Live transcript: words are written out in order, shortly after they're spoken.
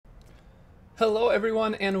Hello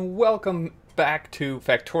everyone and welcome back to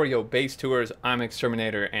Factorio Base Tours. I'm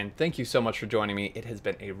Xterminator and thank you so much for joining me. It has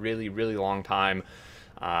been a really long time.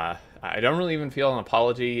 I don't really even feel an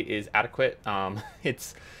apology is adequate. I've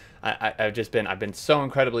been so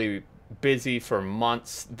incredibly busy for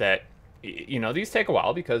months that these take a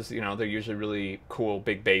while because they're usually really cool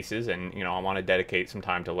big bases, and I want to dedicate some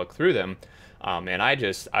time to look through them. And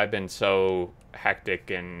I've been so hectic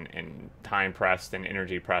and time pressed and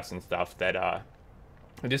energy pressed and stuff that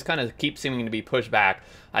it just kind of keeps seeming to be pushed back.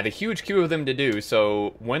 I have a huge queue of them to do,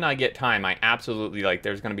 so when I get time, I absolutely,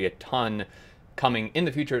 there's going to be a ton coming in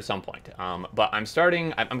the future at some point. But I'm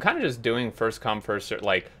kind of just doing first come, first serve,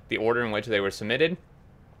 the order in which they were submitted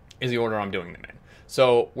is the order I'm doing them in.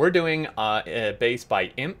 So we're doing a base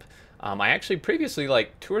by Imp. I actually previously,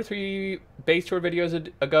 2 or 3 base tour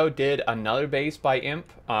videos ago, did another base by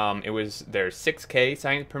Imp. It was their 6k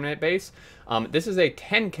science permanent base. This is a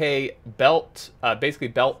 10k belt, basically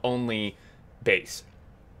belt only base.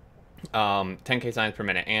 10k science per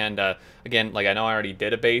minute. And again, I know I already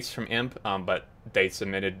did a base from Imp, but they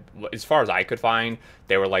submitted, as far as I could find,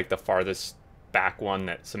 they were the farthest back one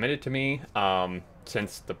that submitted to me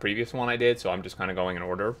since the previous one I did. So I'm just kind of going in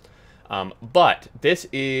order. But this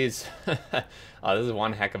is this is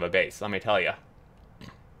one heck of a base, let me tell you.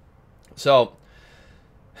 So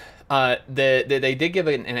they did give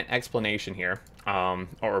an explanation here,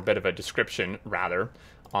 or a bit of a description rather,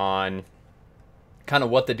 on kind of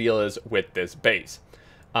what the deal is with this base.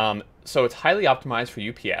 So it's highly optimized for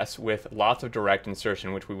UPS with lots of direct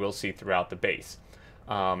insertion, which we will see throughout the base.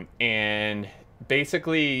 And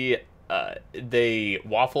basically they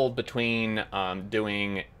waffled between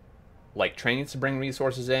doing trains to bring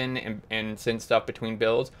resources in and send stuff between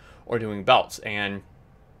builds, or doing belts. And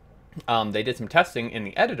they did some testing in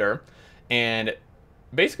the editor and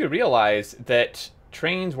basically realized that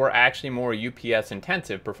trains were actually more UPS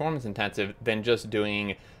intensive, performance intensive, than just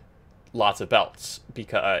doing lots of belts,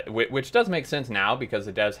 because which does make sense now, because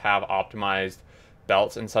it does have optimized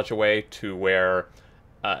belts in such a way to where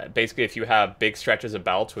basically if you have big stretches of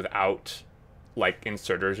belts without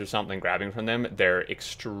inserters or something grabbing from them, they're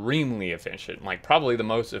extremely efficient, probably the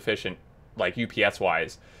most efficient UPS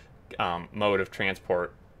wise mode of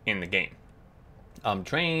transport in the game.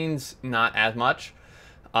 Trains, not as much.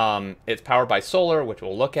 It's powered by solar, which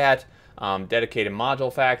we'll look at. Dedicated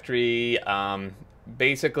module factory.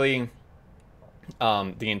 Basically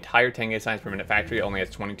the entire 10k science per minute factory only has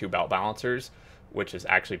 22 belt balancers, which is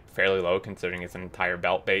actually fairly low considering it's an entire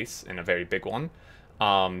belt base and a very big one.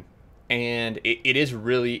 And it is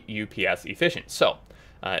really UPS efficient. So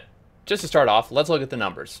just to start off, let's look at the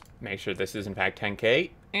numbers. Make sure this is in fact 10k,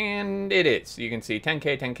 and it is. You can see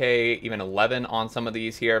 10k, 10k, even 11 on some of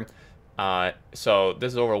these here. So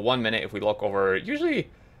this is over 1 minute. If we look over, usually,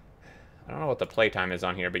 I don't know what the playtime is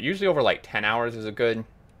on here, but usually over 10 hours is a good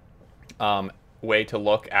way to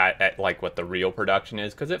look at what the real production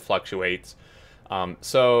is, because it fluctuates.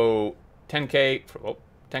 So 10k,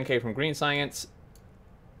 10k from Green Science,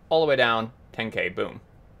 all the way down, 10k, boom,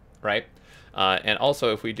 right? And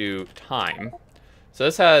also if we do time, so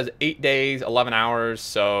this has 8 days, 11 hours,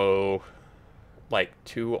 so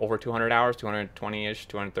over 200 hours, 220-ish,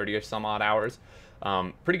 230-ish some odd hours.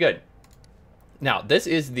 Pretty good. Now, this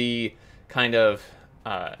is the kind of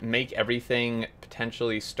make everything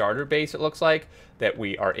potentially starter base, it looks like, that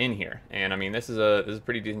we are in here. And I mean, this is a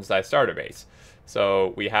pretty decent sized starter base.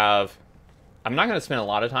 So we have, I'm not going to spend a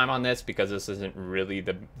lot of time on this because this isn't really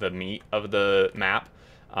the meat of the map.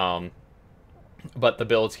 But the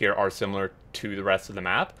builds here are similar to the rest of the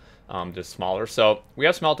map, just smaller. So we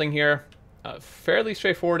have smelting here, fairly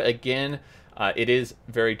straightforward. Again, it is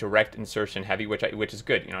very direct insertion heavy, which is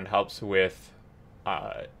good. It helps with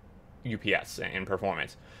UPS and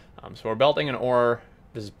performance. So we're belting an ore.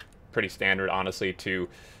 This is pretty standard, honestly, to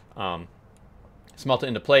smelt it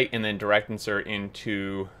into plate and then direct insert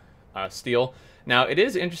into steel. Now, it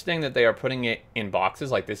is interesting that they are putting it in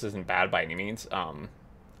boxes. This isn't bad by any means.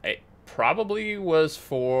 It probably was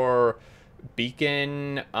for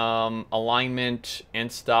beacon alignment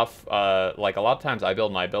and stuff. A lot of times I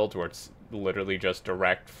build my builds where it's literally just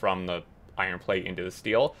direct from the iron plate into the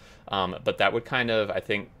steel. But that would kind of, I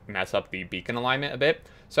think, mess up the beacon alignment a bit.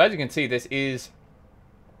 So as you can see, this is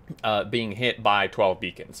being hit by 12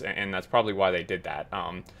 beacons, and that's probably why they did that.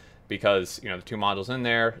 Because the 2 modules in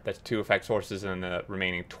there, that's 2 effect sources, and the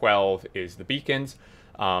remaining 12 is the beacons,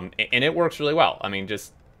 and it works really well. I mean,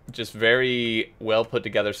 just very well put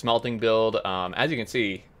together smelting build. As you can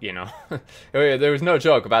see, there was no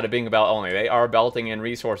joke about it being a belt only. They are belting in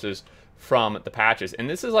resources from the patches, and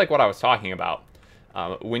this is what I was talking about.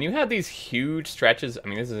 When you have these huge stretches, I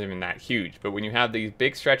mean, this isn't even that huge, but when you have these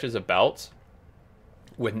big stretches of belts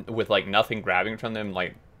with like nothing grabbing from them,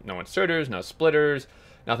 like no inserters, no splitters,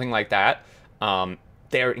 nothing like that,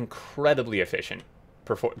 they're incredibly efficient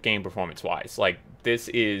game performance wise. Like this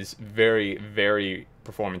is very, very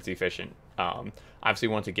performance efficient. Obviously,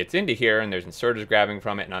 once it gets into here and there's inserters grabbing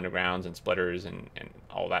from it and undergrounds and splitters and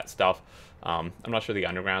all that stuff, I'm not sure the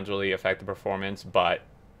undergrounds really affect the performance, but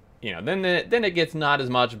you know, then it gets not as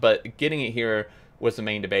much. But getting it here was the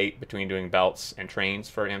main debate between doing belts and trains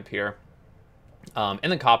for imp here. And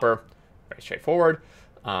then copper, very straightforward.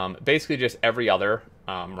 Basically just every other,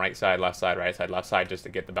 right side, left side, right side, left side, just to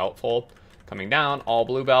get the belt full. Coming down, all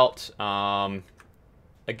blue belt.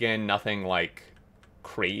 Again, nothing like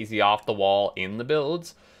crazy off the wall in the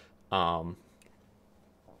builds.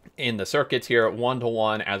 In the circuits here,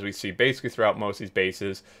 1-to-1, as we see basically throughout most of these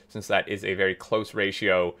bases, since that is a very close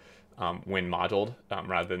ratio when moduled,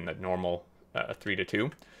 rather than the normal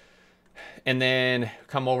 3-to-2. And then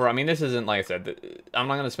come over, I mean, this isn't, like I said, I'm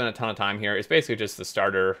not going to spend a ton of time here. It's basically just the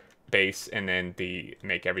starter base and then the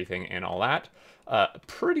make everything and all that.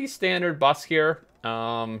 Pretty standard bus here.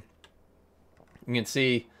 You can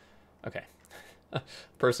see, okay,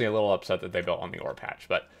 personally a little upset that they built on the ore patch,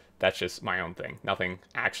 but that's just my own thing. Nothing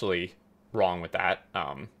actually wrong with that.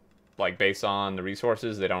 Like based on the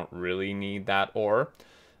resources, they don't really need that ore.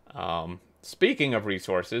 Speaking of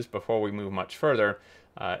resources, before we move much further,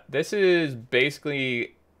 this is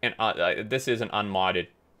basically this is an unmodded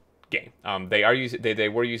game. They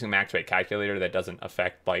were using max rate calculator that doesn't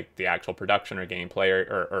affect like the actual production or gameplay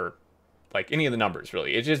or like any of the numbers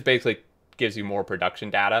really. It just basically gives you more production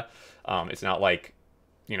data. It's not like,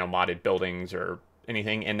 you know, modded buildings or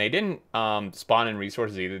anything, and they didn't spawn in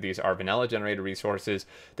resources either. These are vanilla generated resources.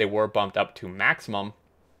 They were bumped up to maximum,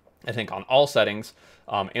 I think, on all settings.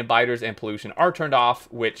 And biters and pollution are turned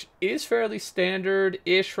off, which is fairly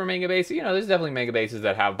standard-ish for Megabase. You know, there's definitely Megabases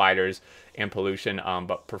that have biters and pollution,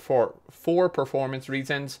 but for performance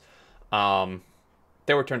reasons,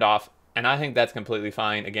 they were turned off, and I think that's completely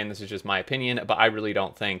fine. Again, this is just my opinion, but I really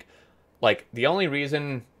don't think, like, the only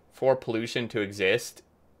reason for pollution to exist,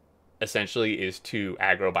 essentially, is to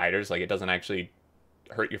aggro biters. Like, it doesn't actually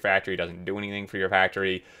hurt your factory, it doesn't do anything for your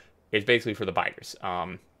factory. It's basically for the biters.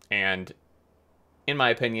 And in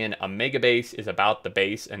my opinion, a Megabase is about the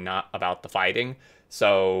base and not about the fighting.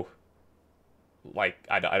 So, like,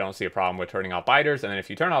 I don't see a problem with turning off biters. And then if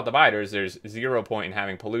you turn off the biters, there's 0 point in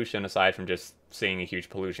having pollution aside from just seeing a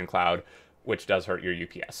huge pollution cloud, which does hurt your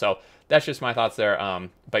UPS. So that's just my thoughts there.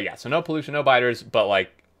 But yeah, so no pollution, no biters, but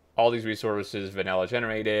like all these resources vanilla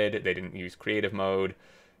generated. They didn't use creative mode,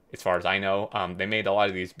 as far as I know. They made a lot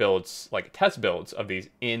of these builds, like test builds of these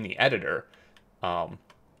in the editor, to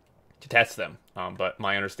test them. But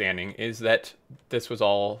my understanding is that this was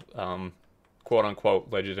all quote unquote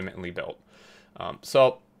legitimately built.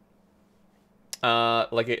 So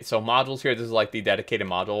modules here, this is like the dedicated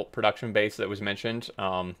module production base that was mentioned.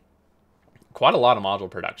 Quite a lot of module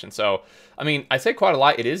production. So, I mean, I say quite a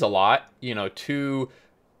lot. It is a lot, you know, 2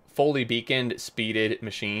 fully beaconed speeded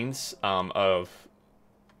machines of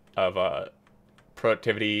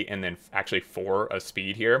productivity, and then actually 4 of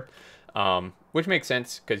speed here. Which makes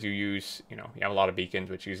sense because you have a lot of beacons,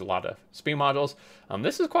 which use a lot of speed modules.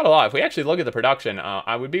 This is quite a lot. If we actually look at the production,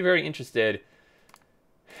 I would be very interested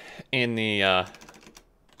in the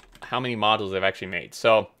how many modules they've actually made.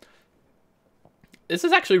 So this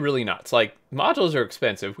is actually really nuts. Like, modules are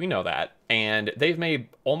expensive, we know that, and they've made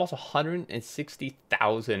almost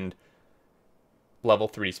 160,000 level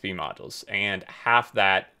 3 speed modules, and half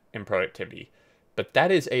that in productivity. But that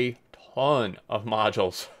is a ton of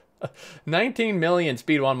modules. 19 million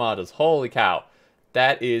speed 1 modules. Holy cow.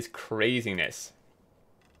 That is craziness.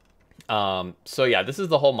 So yeah, this is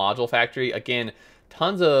the whole module factory. Again,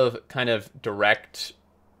 tons of kind of direct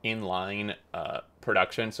inline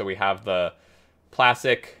production. So we have the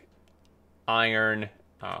plastic iron,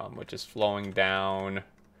 which is flowing down.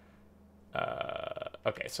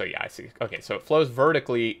 Okay, so yeah, I see. Okay, so it flows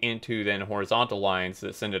vertically into then horizontal lines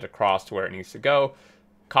that send it across to where it needs to go.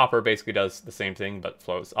 Copper basically does the same thing, but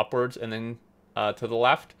flows upwards and then to the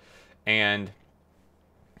left. And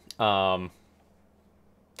then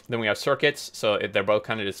we have circuits. So they're both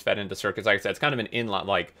kind of just fed into circuits. Like I said, it's kind of an inline,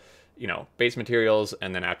 like, you know, base materials.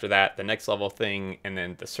 And then after that, the next level thing. And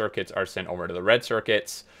then the circuits are sent over to the red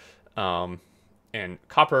circuits. And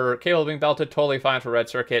copper cable being belted, totally fine for red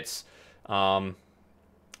circuits.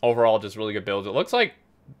 Overall, just really good builds. It looks like,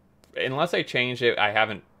 unless they changed it, I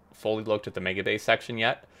haven't fully looked at the Megabase section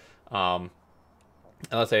yet.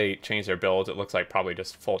 Unless they change their builds, it looks like probably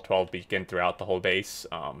just full 12 beacon throughout the whole base.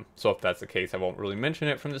 So if that's the case, I won't really mention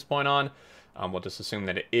it from this point on. We'll just assume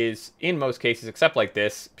that it is in most cases, except like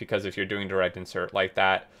this, because if you're doing direct insert like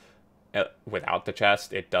that without the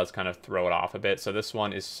chest, it does kind of throw it off a bit. So this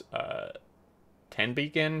one is 10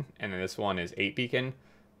 beacon, and then this one is 8 beacon.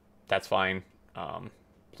 That's fine.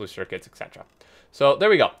 Blue circuits, etc. So there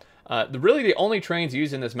we go. Really the only trains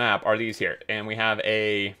used in this map are these here, and we have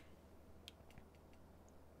a...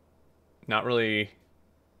 Not really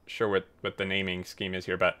sure what the naming scheme is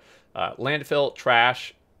here, but landfill,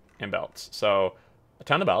 trash, and belts. So a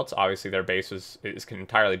ton of belts. Obviously, their base is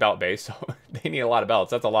entirely belt based, so they need a lot of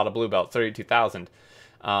belts. That's a lot of blue belts, 32,000.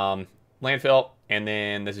 Landfill, and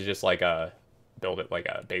then this is just like a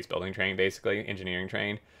base building train, basically engineering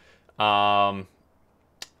train. And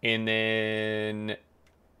then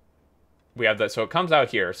we have that. So it comes out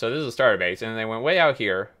here. So this is a starter base, and they went way out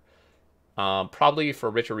here. Probably for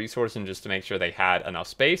richer resources and just to make sure they had enough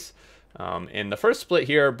space. And the first split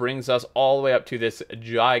here brings us all the way up to this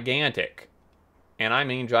gigantic, and I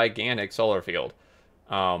mean gigantic, solar field.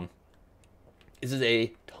 This is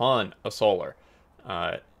a ton of solar.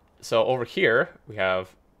 So over here, we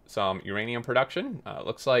have some uranium production.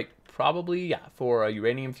 Looks like probably, yeah, for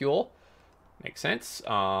uranium fuel. Makes sense.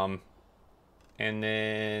 And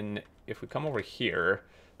then if we come over here,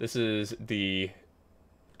 this is the...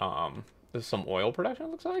 this is some oil production,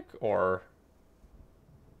 it looks like, or...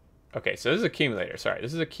 Okay, so this is accumulator. Sorry,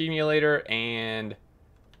 this is accumulator, and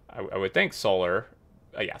I would think solar.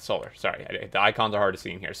 Yeah, solar. Sorry, the icons are hard to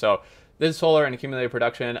see in here. So this is solar and accumulator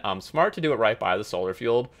production. Smart to do it right by the solar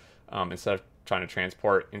field instead of trying to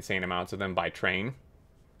transport insane amounts of them by train.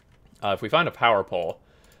 If we find a power pole,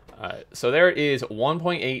 so there is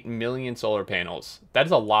 1.8 million solar panels. That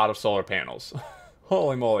is a lot of solar panels.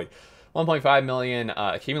 Holy moly. 1.5 million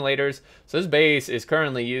accumulators. So this base is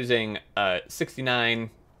currently using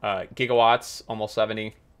 69 gigawatts, almost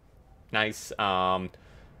 70. Nice.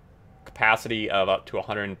 Capacity of up to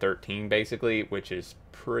 113 basically, which is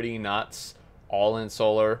pretty nuts, all in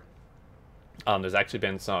solar. There's actually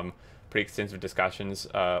been some pretty extensive discussions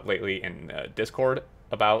lately in Discord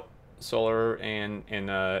about solar and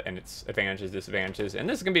its advantages, disadvantages, and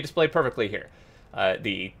this can be displayed perfectly here.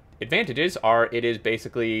 The advantages are it is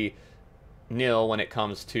basically nil when it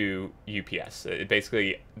comes to UPS.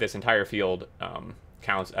 Basically, this entire field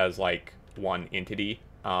counts as like one entity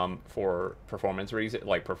for performance reason,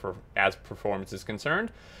 like as performance is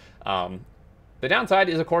concerned. The downside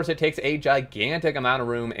is, of course, it takes a gigantic amount of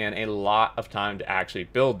room and a lot of time to actually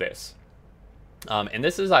build this. And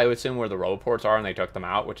this is, I would assume, where the roboports are, and they took them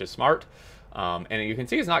out, which is smart. And you can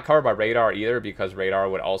see it's not covered by radar either, because radar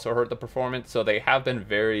would also hurt the performance. So they have been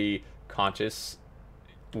very conscious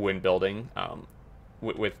when building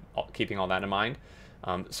with keeping all that in mind.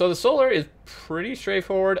 So the solar is pretty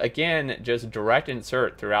straightforward. Again, just direct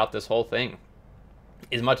insert throughout this whole thing,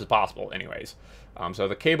 as much as possible anyways. So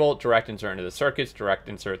the cable, direct insert into the circuits, direct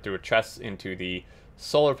insert through a chest into the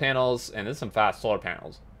solar panels, and there's some fast solar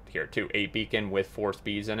panels here too. 8 beacon with 4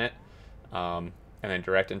 speeds in it. And then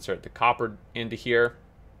direct insert the copper into here.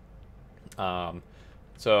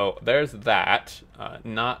 So there's that.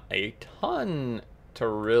 Not a ton to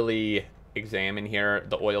really examine here.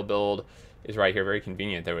 The oil build is right here, very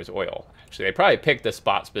convenient. There was oil. Actually, they probably picked this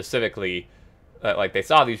spot specifically, like they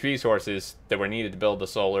saw these resources that were needed to build the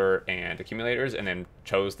solar and accumulators, and then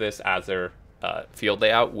chose this as their field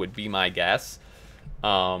layout, would be my guess.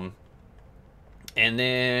 And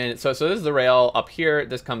then, so this is the rail up here.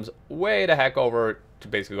 This comes way the heck over to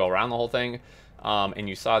basically go around the whole thing. And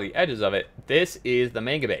you saw the edges of it. This is the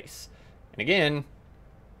Megabase. And again,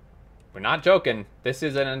 we're not joking. This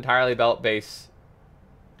is an entirely belt base.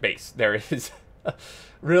 There is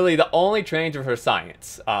really the only trains are for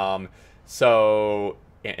science. So,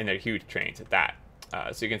 and they're huge trains at that.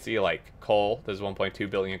 So you can see like coal. There's 1.2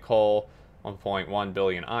 billion coal, 1.1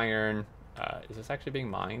 billion iron. Is this actually being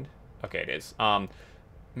mined? Okay, it is.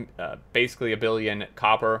 Basically a billion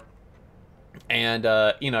copper. And,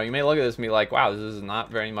 you know, you may look at this and be like, wow, this is not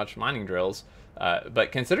very much mining drills.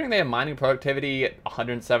 But considering they have mining productivity at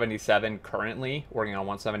 177 currently, working on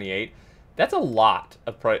 178, that's a lot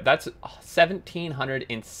of that's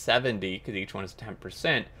 1,770, because each one is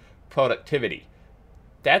 10% productivity.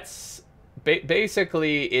 That's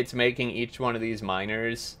basically, it's making each one of these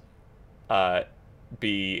miners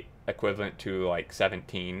be equivalent to like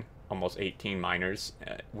 17, almost 18 miners,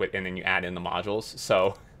 and then you add in the modules.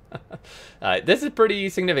 So this is pretty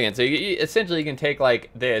significant. So essentially you can take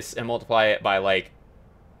like this and multiply it by like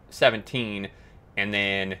 17, and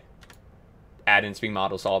then add in speed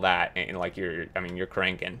models, all that, and like you're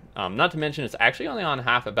cranking. Not to mention it's actually only on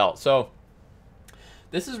half a belt. So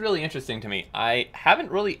this is really interesting to me. I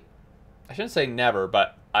shouldn't say never,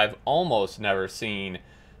 but I've almost never seen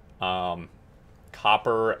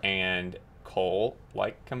copper and coal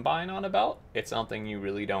like combine on a belt. It's something you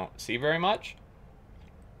really don't see very much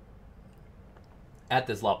at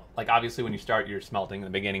this level. Like obviously when you start your smelting in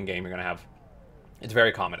the beginning game, you're gonna have, it's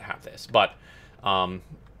very common to have this, but I'm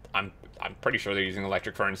pretty sure they're using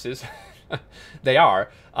electric furnaces. They are.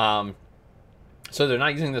 So they're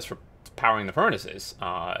not using this for powering the furnaces.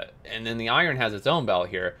 And then the iron has its own belt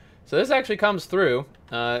here. So this actually comes through,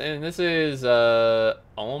 and this is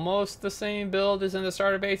almost the same build as in the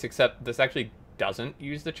starter base, except this actually doesn't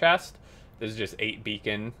use the chest. This is just 8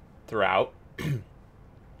 beacon throughout. I'm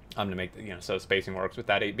gonna make, so spacing works with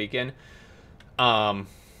that 8 beacon. But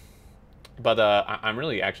I'm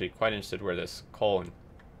really actually quite interested where this coal and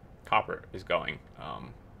copper is going.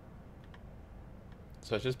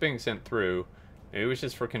 So it's just being sent through. Maybe it was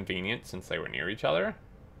just for convenience since they were near each other.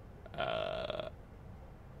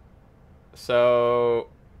 So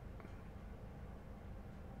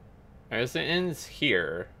there's the ends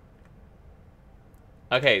here.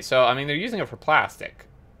 Okay, so I mean they're using it for plastic.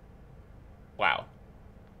 Wow.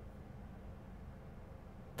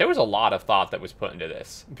 There was a lot of thought that was put into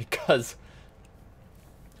this because,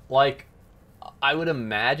 like, I would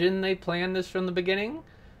imagine they planned this from the beginning,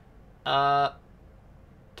 to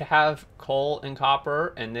have coal and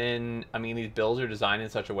copper, and then I mean these builds are designed in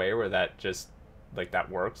such a way where that just like that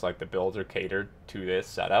works. Like the builds are catered to this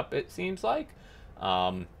setup. It seems like,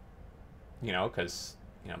 because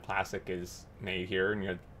plastic is made here, and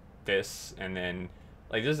you're this, and then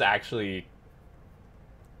like this is actually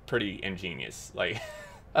pretty ingenious. Like.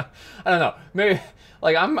 I don't know. Maybe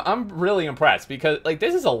like I'm really impressed because like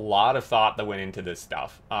this is a lot of thought that went into this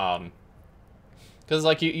stuff. Because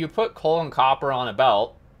like you put coal and copper on a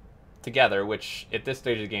belt together, which at this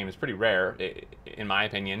stage of the game is pretty rare, in my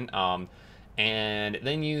opinion. And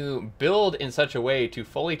then you build in such a way to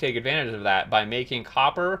fully take advantage of that by making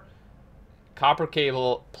copper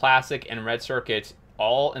cable, plastic, and red circuits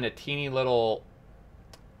all in a teeny little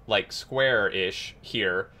like square-ish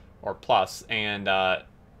here or plus, and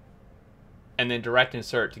then direct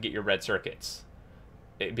insert to get your red circuits.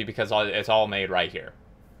 Because it's all made right here.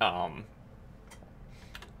 And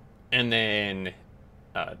then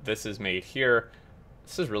this is made here.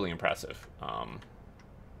 This is really impressive. And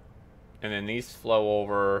then these flow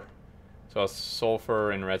over. So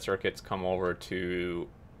sulfur and red circuits come over to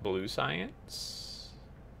blue science,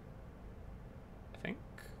 I think.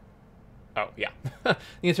 Oh, yeah. The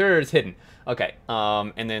inserter is hidden. Okay,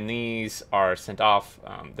 and then these are sent off.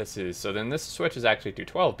 So then this switch is actually to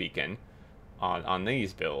 12 beacon on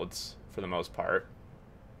these builds for the most part.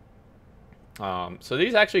 So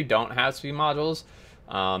these actually don't have speed modules.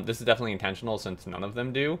 This is definitely intentional since none of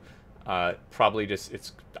them do. Probably just,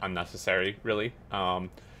 it's unnecessary, really.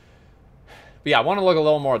 But yeah, I want to look a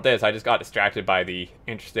little more at this. I just got distracted by the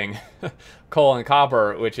interesting coal and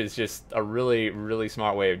copper, which is just a really, really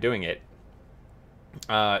smart way of doing it.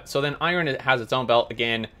 So then iron has its own belt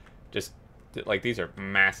again. Just like these are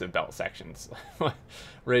massive belt sections,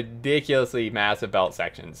 ridiculously massive belt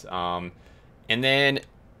sections. And then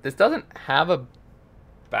this doesn't have a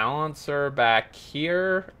balancer back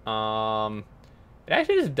here. It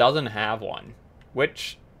actually just doesn't have one,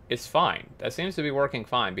 which is fine. That seems to be working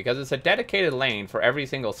fine because it's a dedicated lane for every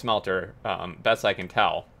single smelter, best I can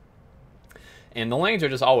tell. And the lanes are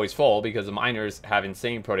just always full because the miners have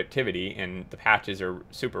insane productivity and the patches are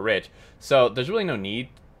super rich. So there's really no need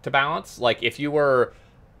to balance. Like if you were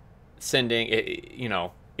sending,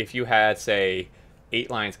 if you had, say, 8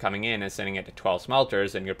 lines coming in and sending it to 12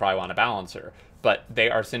 smelters, then you'd probably want a balancer. But they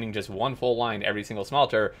are sending just one full line to every single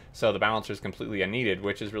smelter, so the balancer is completely unneeded,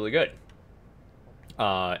 which is really good.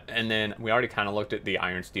 And then we already kind of looked at the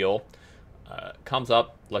iron steel. Comes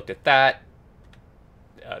up, looked at that.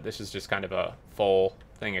 This is just kind of a full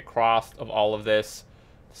thing across of all of this.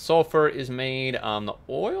 Sulfur is made. The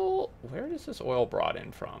oil, where is this oil brought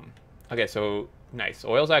in from? Okay, so nice.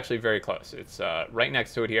 Oil's actually very close. It's right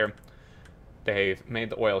next to it here. They've made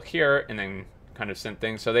the oil here and then kind of sent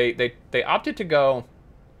things. So they opted to go,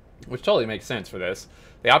 which totally makes sense for this.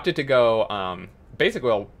 They opted to go basic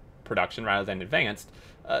oil production rather than advanced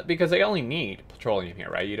because they only need petroleum here,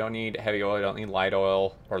 right? You don't need heavy oil, you don't need light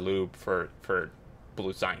oil or lube for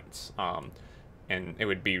blue science. And it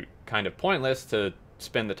would be kind of pointless to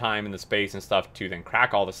spend the time and the space and stuff to then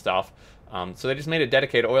crack all the stuff. So they just made a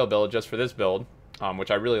dedicated oil build just for this build,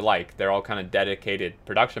 which I really like. They're all kind of dedicated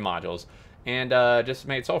production modules, and just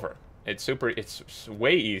made sulfur. It's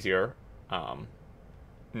way easier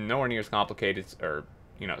Nowhere near as complicated, or,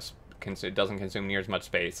 you know, it doesn't consume near as much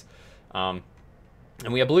space. And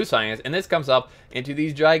we have blue science, and this comes up into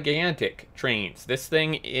these gigantic trains. This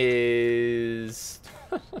thing is...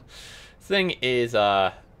 this thing is,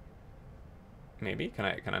 maybe? Can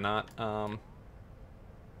I not,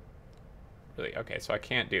 really? Okay, so I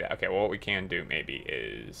can't do that. Okay, well, what we can do, maybe,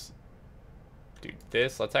 is do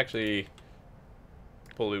this. Let's actually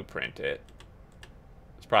blueprint it.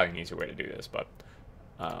 It's probably an easier way to do this, but,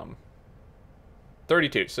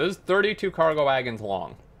 32. So this is 32 cargo wagons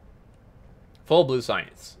long. Full blue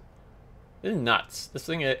science. This is nuts. This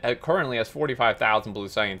thing currently has 45,000 blue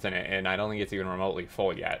science in it, and I don't think it's even remotely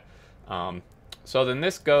full yet. So then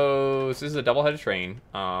this goes... This is a double-headed train.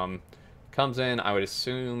 Comes in, I would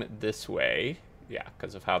assume, this way. Yeah,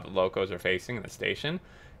 because of how the locos are facing in the station.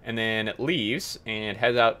 And then it leaves and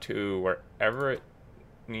heads out to wherever it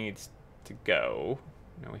needs to go.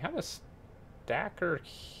 Now, we have a stacker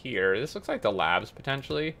here. This looks like the labs,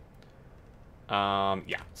 potentially.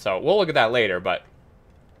 Yeah, so we'll look at that later, but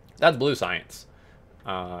that's blue science.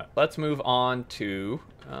 Let's move on to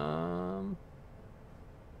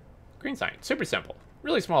green science. Super simple.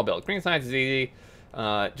 Really small build. Green science is easy.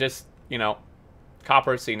 Just, you know,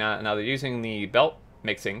 copper. See, now they're using the belt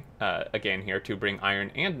mixing, again here, to bring iron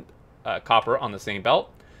and copper on the same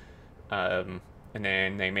belt. And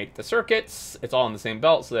then they make the circuits. It's all in the same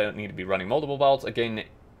belt, so they don't need to be running multiple belts. Again,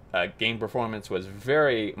 game performance was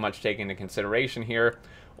very much taken into consideration here.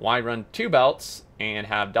 Why run 2 belts and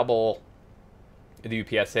have double the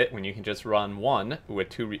UPS hit when you can just run one with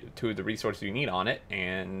two of the resources you need on it,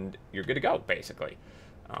 and you're good to go, basically.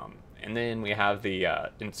 And then we have the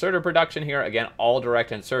inserter production here. Again, all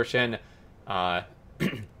direct insertion. Belt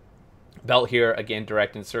here, again,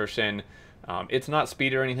 direct insertion. It's not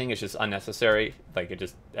speed or anything, it's just unnecessary. Like, it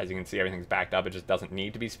just, as you can see, everything's backed up. It just doesn't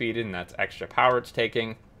need to be speeded, and that's extra power it's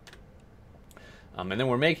taking. And then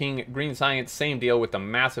we're making green science, same deal with the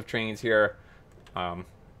massive trains here.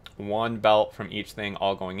 1 belt from each thing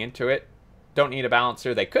all going into it. Don't need a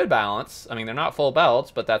balancer. They could balance. I mean, they're not full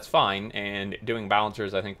belts, but that's fine. And doing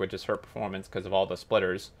balancers, I think, would just hurt performance because of all the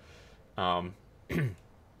splitters.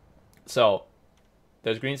 So,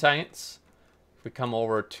 there's green science. If we come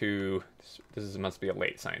over to... This must be a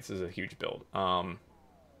late science. This is a huge build.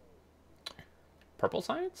 Purple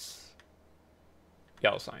science?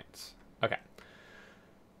 Yellow science. Okay.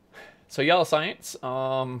 So, yellow science.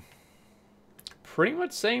 Pretty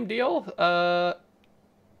much same deal.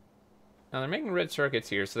 Now, they're making red circuits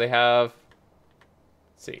here. So, they have...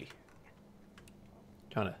 Let's see.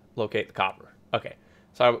 Trying to locate the copper. Okay.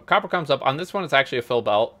 So, copper comes up. On this one, it's actually a fill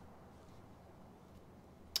belt.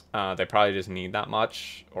 They probably just need that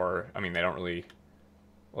much, or, I mean, they don't really,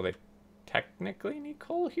 well, they technically need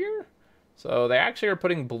coal here? So they actually are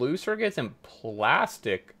putting blue circuits and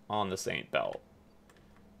plastic on the same belt.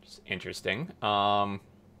 Just interesting.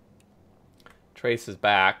 Traces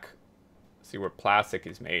back. See where plastic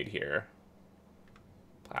is made here.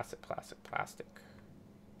 Plastic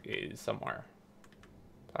is somewhere.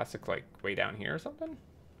 Plastic, like, way down here or something?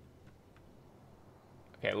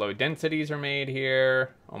 Okay, low densities are made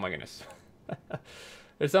here. Oh my goodness.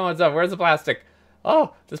 There's so much stuff. Where's the plastic?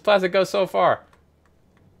 Oh, this plastic goes so far.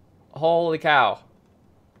 Holy cow.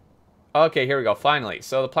 Okay, here we go. Finally.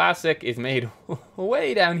 So the plastic is made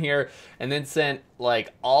way down here and then sent,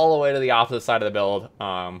 like, all the way to the opposite side of the build.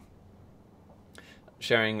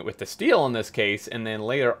 Sharing with the steel in this case, and then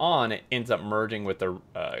later on it ends up merging with the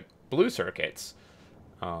blue circuits.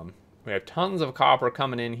 We have tons of copper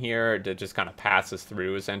coming in here to just kind of pass us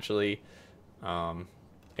through, essentially.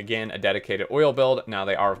 Again, a dedicated oil build. Now,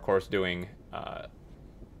 they are, of course, doing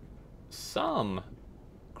some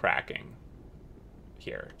cracking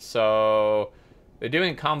here. So, they're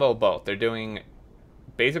doing combo both. They're doing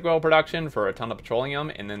basic oil production for a ton of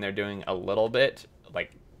petroleum, and then they're doing a little bit,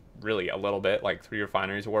 like, really a little bit, like 3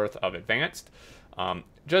 refineries worth of advanced.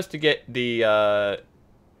 Just to get the...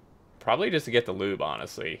 probably just to get the lube,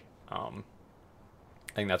 honestly. I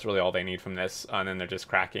think that's really all they need from this, and then they're just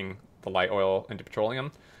cracking the light oil into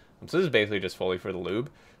petroleum. So this is basically just fully for the lube.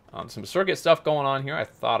 Some circuit stuff going on here, I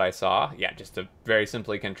thought I saw. Yeah, just to very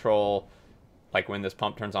simply control, like, when this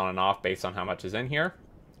pump turns on and off based on how much is in here.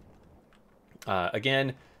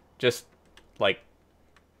 Again, just, like,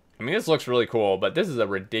 I mean, this looks really cool, but this is a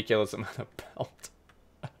ridiculous amount of belt.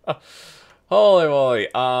 Holy moly.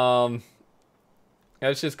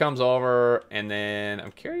 This just comes over, and then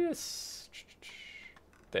I'm curious.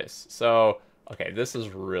 This. So, okay, this is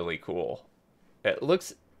really cool. It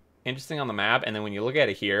looks interesting on the map, and then when you look at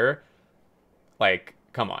it here, like,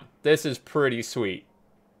 come on. This is pretty sweet.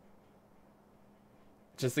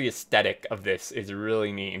 just the aesthetic of this is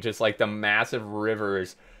really neat. And just like the massive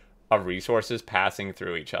rivers of resources passing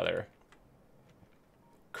through each other.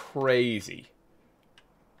 Crazy.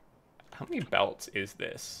 How many belts is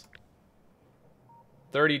this?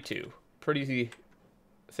 32. Pretty,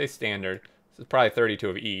 say standard. This is probably 32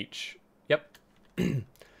 of each. Yep.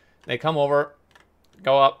 They come over,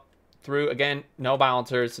 go up, through. Again, no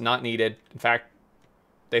balancers, not needed. In fact,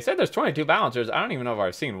 they said there's 22 balancers. I don't even know if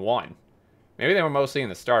I've seen one. Maybe they were mostly in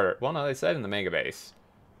the starter. Well, no, they said in the Megabase.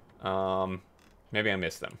 Maybe I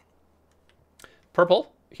missed them.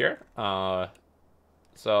 Purple here.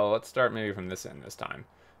 So let's start maybe from this end this time.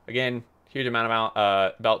 Again, huge amount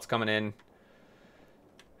of belts coming in.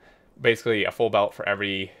 Basically a full belt for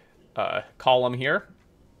every column here.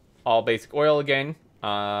 All basic oil again.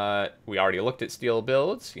 We already looked at steel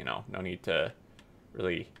builds. You know, no need to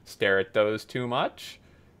really stare at those too much.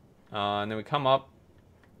 And then we come up.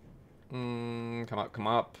 Come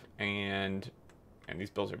up. And these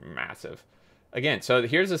builds are massive. Again, so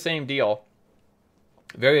here's the same deal.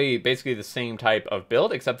 Very basically the same type of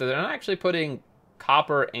build, except that they're not actually putting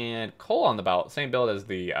copper and coal on the belt. Same build as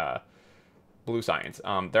the blue science.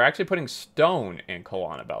 They're actually putting stone and coal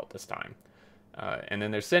on a belt this time. And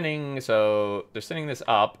then they're sending this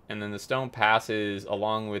up, and then the stone passes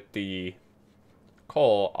along with the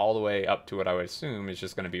coal all the way up to what I would assume is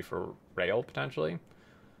just going to be for rail, potentially.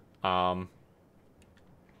 See, oh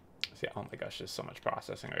my gosh, there's so much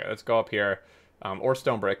processing. Okay, let's go up here. Or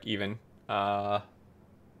stone brick, even.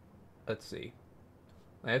 Let's see.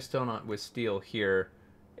 I have stone on with steel here.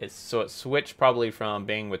 So it switched probably from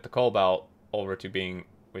being with the coal belt over to being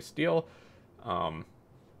with steel.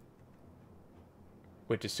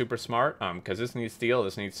 Which is super smart, because this needs steel,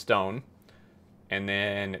 this needs stone. And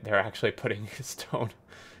then they're actually putting stone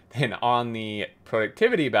then on the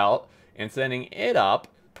productivity belt and sending it up.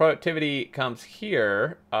 Productivity comes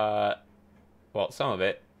here, well, some of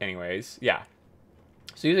it anyways, yeah.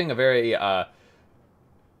 So using a very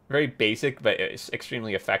basic but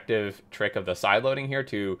extremely effective trick of the side loading here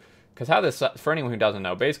to, because how this, for anyone who doesn't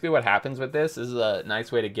know, basically what happens with this is a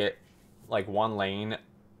nice way to get like one lane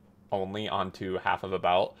only onto half of a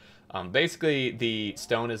belt. Basically the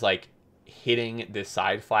stone is like hitting this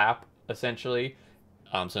side flap essentially,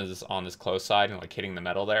 since it's on this close side and like hitting the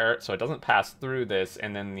metal there, so it doesn't pass through this,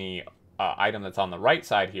 and then the item that's on the right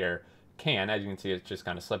side here can, as you can see, it's just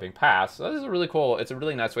kind of slipping past. So this is a really cool, it's a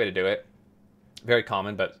really nice way to do it. Very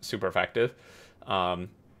common but super effective. And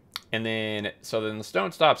then so then the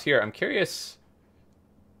stone stops here. I'm curious,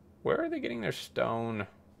 where are they getting their stone?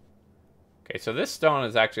 Okay, so this stone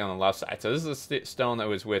is actually on the left side. So this is the stone that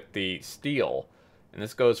was with the steel, and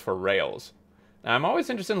this goes for rails. Now, I'm always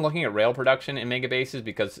interested in looking at rail production in Megabases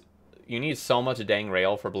because you need so much dang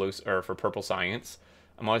rail for blue or for purple science.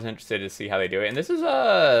 I'm always interested to see how they do it. And this is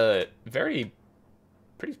a pretty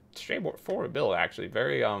straightforward build, actually.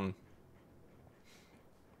 Very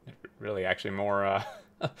really actually more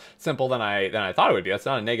simple than I thought it would be. That's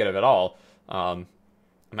not a negative at all. I'm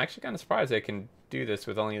actually kind of surprised they can do this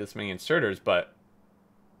with only this many inserters, but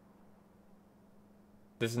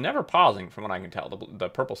this is never pausing from what I can tell, the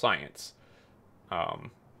purple science.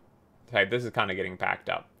 Okay, this is kind of getting packed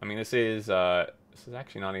up. I mean, this is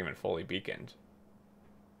actually not even fully beaconed.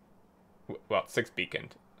 Well, 6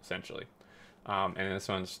 beaconed, essentially. And this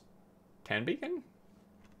one's 10 beacon?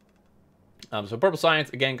 So purple science,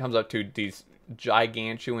 again, comes up to these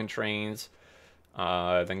gigantuan trains.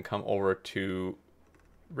 Then come over to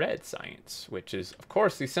red science, which is, of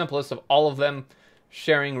course, the simplest of all of them,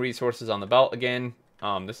 sharing resources on the belt again.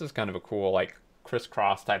 This is kind of a cool, like,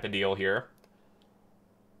 crisscross type of deal here.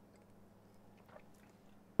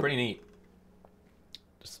 Pretty neat.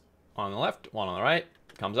 Just on the left, one on the right,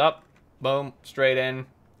 comes up, boom, straight in.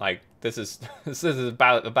 Like, this is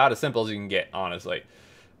about as simple as you can get, honestly.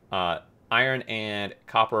 Iron and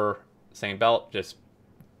copper, same belt, just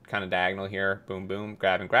kind of diagonal here, boom, boom,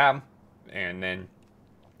 grab and grab. And then,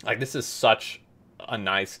 like, this is such a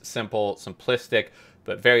nice, simple, simplistic,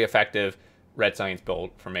 but very effective red science build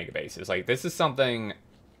for Megabases. Like, this is something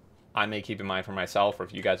I may keep in mind for myself, or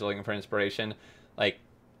if you guys are looking for inspiration. Like,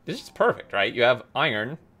 this is perfect, right? You have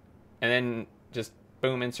iron, and then just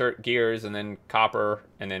boom, insert gears, and then copper,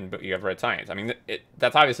 and then you have red science. I mean,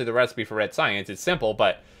 that's obviously the recipe for red science. It's simple,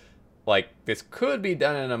 but, like, this could be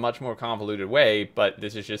done in a much more convoluted way, but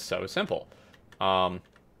this is just so simple. And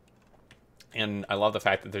I love the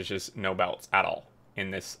fact that there's just no belts at all in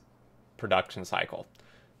this production cycle.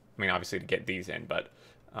 I mean, obviously to get these in, but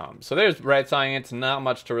so there's red science. Not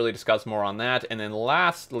much to really discuss more on that. And then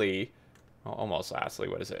lastly, well, almost lastly,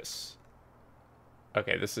 what is this?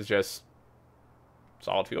 Okay, this is just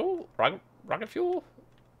solid fuel, rocket fuel.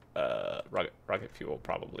 rocket fuel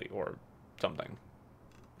probably, or something.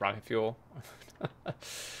 Rocket fuel.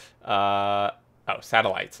 Oh,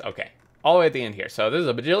 satellites. Okay. All the way at the end here. So this is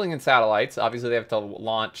a bajillion satellites. Obviously, they have to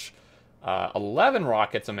launch 11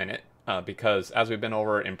 rockets a minute because, as we've been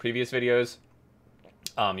over in previous videos,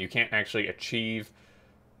 you can't actually achieve,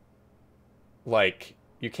 like,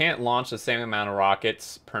 you can't launch the same amount of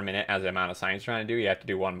rockets per minute as the amount of science you're trying to do. You have to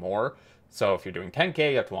do one more. So if you're doing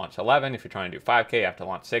 10k, you have to launch 11. If you're trying to do 5k, you have to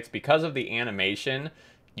launch 6. Because of the animation,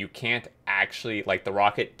 you can't actually, like, the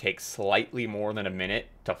rocket takes slightly more than a minute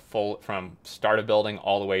to from start of building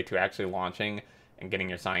all the way to actually launching and getting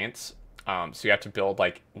your science. So you have to build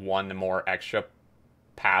like one more extra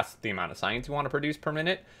past the amount of science you want to produce per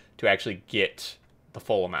minute to actually get the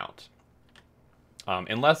full amount.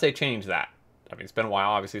 Unless they change that. I mean, it's been a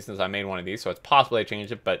while, obviously, since I made one of these, so it's possible they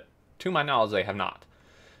changed it, but to my knowledge, they have not.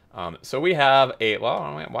 So we have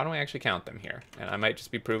well, why don't we actually count them here? And I might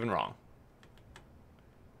just be proven wrong.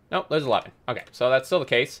 Nope, there's 11. Okay, so that's still the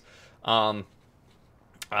case. You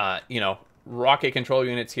know, rocket control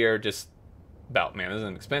units here, just belt, man. This is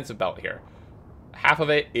an expensive belt here. Half of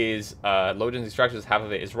it is low density structures, half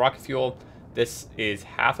of it is rocket fuel. This is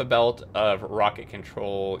half a belt of rocket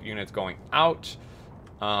control units going out.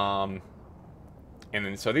 And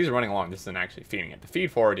then, so these are running along. This isn't actually feeding it. The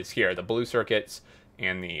feed for it is here, the blue circuits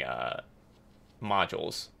and the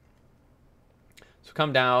modules. So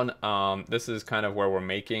come down. This is kind of where we're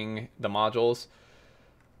making the modules.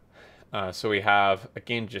 So we have,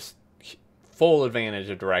 again, just full advantage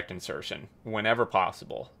of direct insertion whenever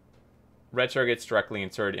possible. Red circuits directly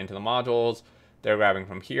inserted into the modules. They're grabbing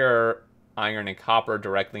from here. Iron and copper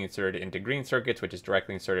directly inserted into green circuits, which is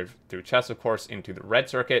directly inserted through chests, of course, into the red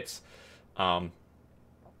circuits. And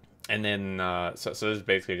then, so this is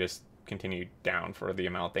basically just continue down for the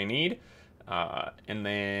amount they need. And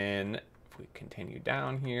then if we continue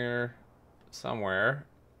down here, somewhere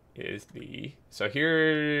is the, so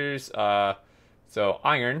here's, so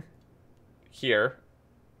iron here,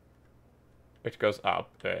 which goes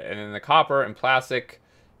up. And then the copper and plastic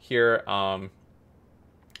here,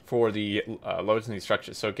 for the low density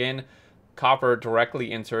structures. So again, copper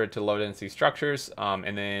directly inserted to low density structures,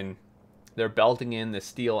 and then they're belting in the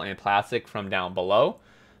steel and plastic from down below.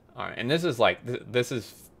 And this is like, this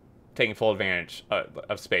is taking full advantage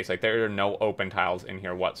of space. Like, there are no open tiles in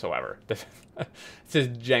here whatsoever. This is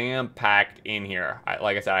jam-packed in here.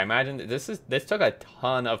 Like I said, I imagine this took a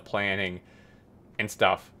ton of planning and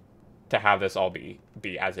stuff to have this all be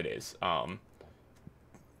as it is. And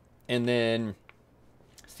then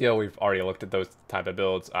steel, we've already looked at those type of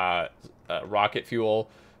builds. Rocket fuel,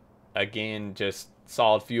 again, just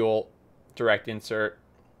solid fuel, direct insert,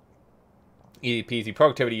 easy peasy,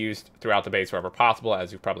 productivity used throughout the base wherever possible,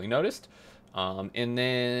 as you've probably noticed. And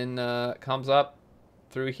then comes up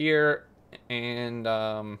through here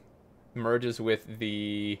and merges with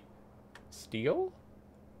the steel,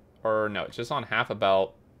 or no, it's just on half a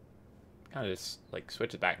belt. Kind of just like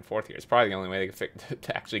switch it back and forth here. It's probably the only way they could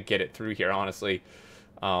to actually get it through here, honestly.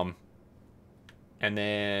 And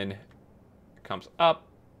then it comes up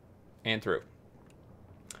and through.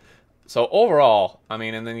 So overall, I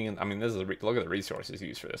mean, and then I mean, this is look at the resources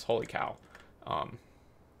used for this. Holy cow!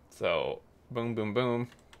 So boom, boom, boom.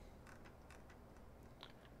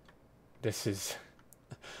 This is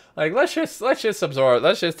like, let's just absorb.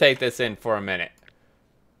 Let's just take this in for a minute.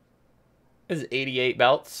 This is 88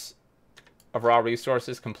 belts of raw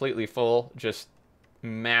resources, completely full, just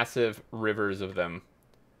massive rivers of them.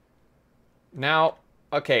 Now,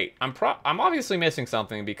 okay, I'm obviously missing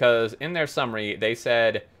something, because in their summary they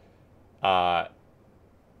said there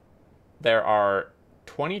are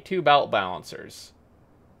 22 belt balancers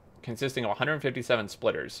consisting of 157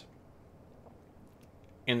 splitters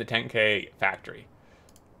in the 10k factory.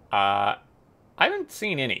 I haven't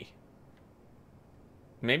seen any.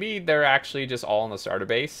 Maybe they're actually just all on the starter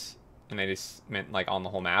base, and they just meant like on the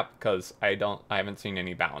whole map, because I haven't seen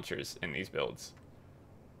any balancers in these builds.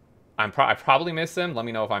 I probably missed them. Let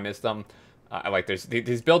me know if I missed them. Like,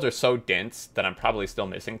 these builds are so dense that I'm probably still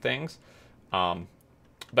missing things. But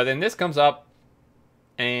then this comes up,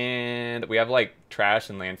 and we have like trash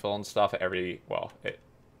and landfill and stuff at every, well,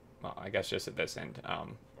 I guess just at this end,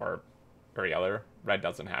 or every other. Red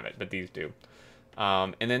doesn't have it, but these do.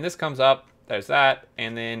 And then this comes up. There's that,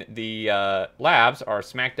 and then the labs are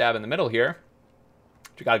smack dab in the middle here,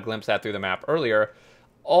 which we got a glimpse at through the map earlier.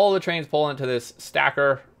 All the trains pull into this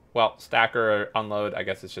stacker. Well, stacker or unload, I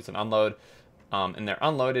guess it's just an unload. And they're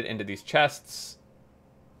unloaded into these chests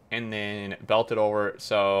and then belted over.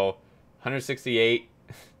 So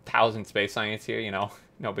 168,000 space science here, you know,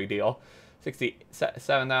 no big deal.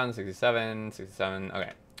 67,000, 67, 67,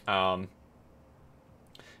 okay.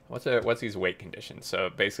 What's these weight conditions? So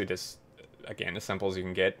basically just, again, as simple as you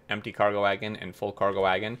can get: empty cargo wagon and full cargo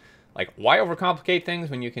wagon. Like, why overcomplicate things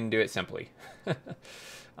when you can do it simply?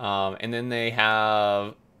 And then they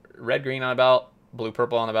have red, green on a belt, blue,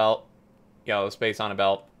 purple on a belt, yellow space on a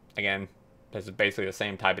belt. Again, this is basically the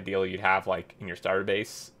same type of deal you'd have like in your starter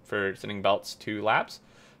base for sending belts to labs.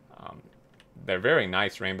 They're very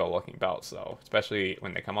nice rainbow looking belts though, especially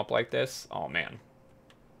when they come up like this. Oh man,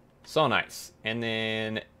 so nice. And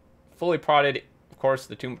then fully prodded, of course,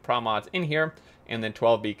 the 2 prod mods in here, and then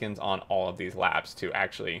 12 beacons on all of these labs to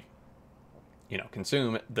actually, you know,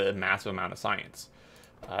 consume the massive amount of science.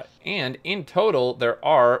 And in total, there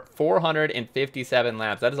are 457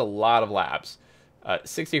 labs. That is a lot of labs.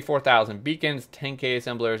 64,000 beacons, 10k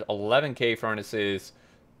assemblers, 11k furnaces,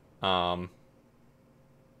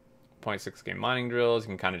 0.6k mining drills. You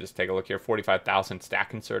can kind of just take a look here. 45,000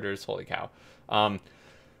 stack inserters. Holy cow.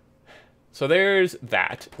 So there's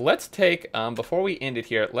that. Let's take, before we end it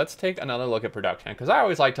here, let's take another look at production, because I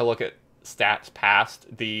always like to look at stats past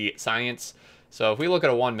the science. So if we look at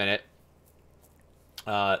a 1 minute,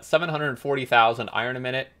 740,000 iron a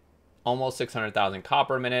minute, almost 600,000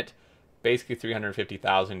 copper a minute, basically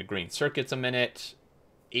 350,000 green circuits a minute,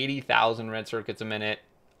 80,000 red circuits a minute,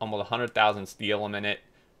 almost 100,000 steel a minute,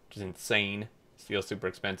 which is insane. Steel's super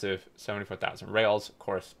expensive. 74,000 rails, of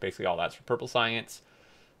course, basically all that's for purple science.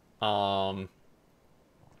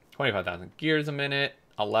 25,000 gears a minute,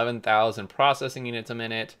 11,000 processing units a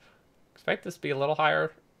minute. Expect this to be a little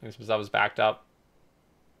higher. I suppose I was backed up,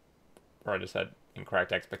 or I just had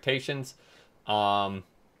incorrect expectations. Now,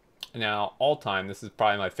 all time, this is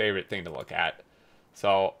probably my favorite thing to look at.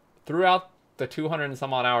 So throughout the 200 and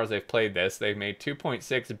some odd hours they've played this, they've made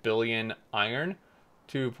 2.6 billion iron,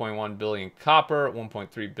 2.1 billion copper,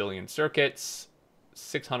 1.3 billion circuits,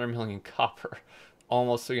 600 million copper,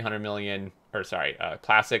 almost 300 million, or sorry,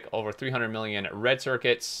 classic, over 300 million red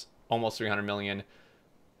circuits, almost 300 million,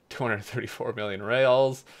 234 million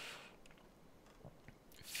rails,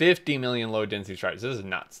 50 million low density structures. This is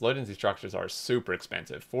nuts. Low density structures are super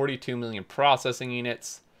expensive. 42 million processing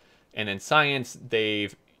units. And in science,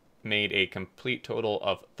 they've made a complete total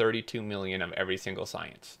of 32 million of every single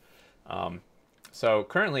science. So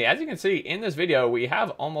currently, as you can see in this video, we have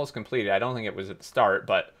almost completed. I don't think it was at the start,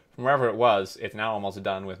 but from wherever it was, it's now almost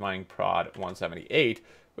done with mining prod 178,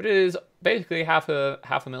 which is basically half a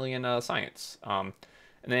million science.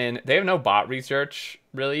 And then they have no bot research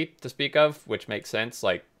really to speak of, which makes sense.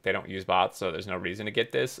 Like, they don't use bots, so there's no reason to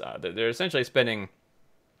get this. They're essentially spending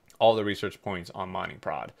all the research points on mining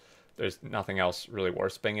prod. There's nothing else really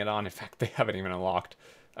worth spending it on. In fact, they haven't even unlocked.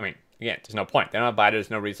 I mean, again, there's no point. They don't have bot. There's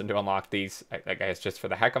no reason to unlock these. I guess just for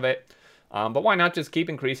the heck of it. But why not just keep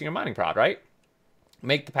increasing your mining prod, right?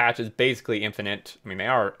 Make the patches basically infinite. I mean, they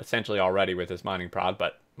are essentially already with this mining prod,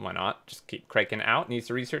 but why not? Just keep cranking it out. Needs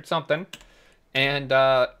to research something. And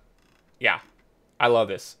yeah, I love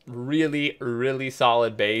this. Really, really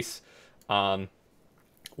solid base. One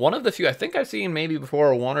of the few, I think I've seen maybe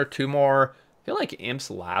before, one or two more. I feel like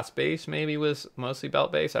Imp's last base maybe was mostly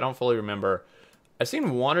belt base. I don't fully remember. I've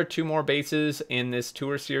seen one or two more bases in this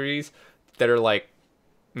tour series that are like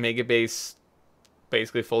Megabase,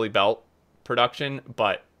 basically fully belt production,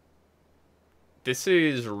 but this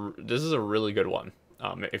is a really good one.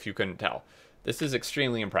 If you couldn't tell, this is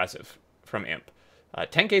extremely impressive from Imp.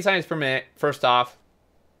 10k science per minute, first off,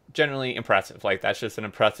 generally impressive. Like, that's just an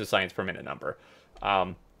impressive science per minute number.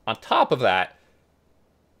 On top of that,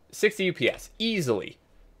 60 UPS, easily.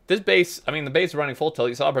 This base, I mean, the base is running full tilt.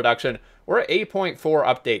 You saw production. We're at 8.4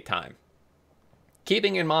 update time.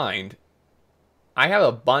 Keeping in mind, I have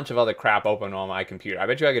a bunch of other crap open on my computer. I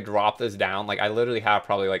bet you I could drop this down. Like, I literally have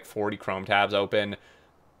probably like 40 Chrome tabs open,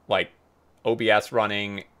 like OBS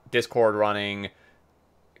running, Discord running,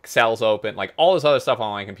 Excel's open, like all this other stuff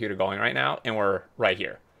on my computer going right now, and we're right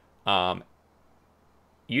here.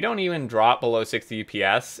 You don't even drop below 60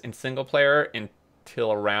 UPS in single player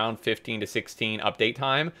until around 15 to 16 update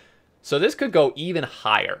time. So this could go even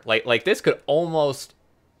higher. Like this could almost,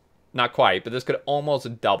 not quite, but this could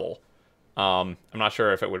almost double. I'm not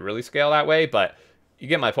sure if it would really scale that way, but you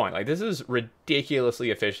get my point. Like, this is ridiculously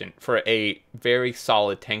efficient for a very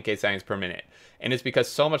solid 10k science per minute. And it's because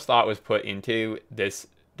so much thought was put into this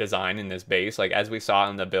design in this base. Like, as we saw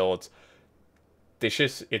in the builds,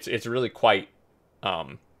 it's really quite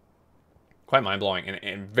mind-blowing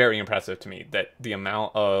and very impressive to me that the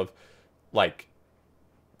amount of like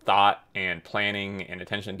thought and planning and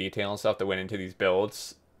attention to detail and stuff that went into these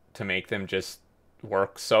builds to make them just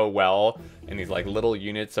work so well in these like little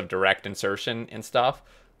units of direct insertion and stuff.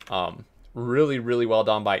 Really, really well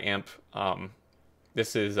done by Imp.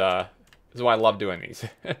 This is why I love doing these.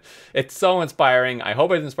 It's so inspiring. I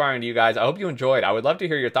hope it's inspiring to you guys. I hope you enjoyed. I would love to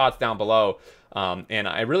hear your thoughts down below. And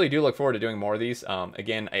I really do look forward to doing more of these.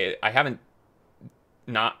 Again, I haven't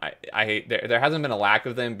there hasn't been a lack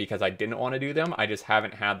of them because I didn't want to do them. I just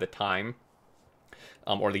haven't had the time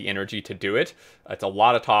or the energy to do it. It's a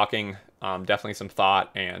lot of talking, definitely some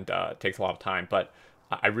thought, and it takes a lot of time. But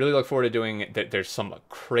I really look forward to doing it. There's some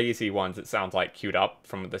crazy ones that sounds like queued up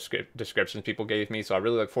from the descriptions people gave me, so I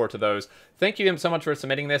really look forward to those. Thank you so much for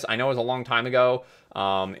submitting this. I know it was a long time ago,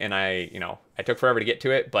 and I took forever to get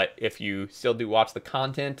to it, but if you still do watch the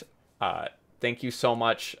content, thank you so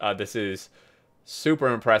much. This is super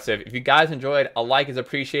impressive. If you guys enjoyed, a like is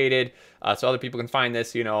appreciated, so other people can find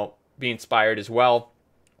this, be inspired as well.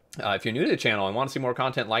 If you're new to the channel and want to see more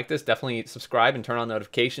content like this, definitely subscribe and turn on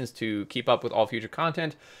notifications to keep up with all future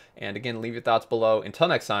content. And again, leave your thoughts below. Until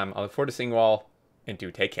next time, I look forward to seeing you all, and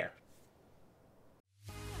do take care.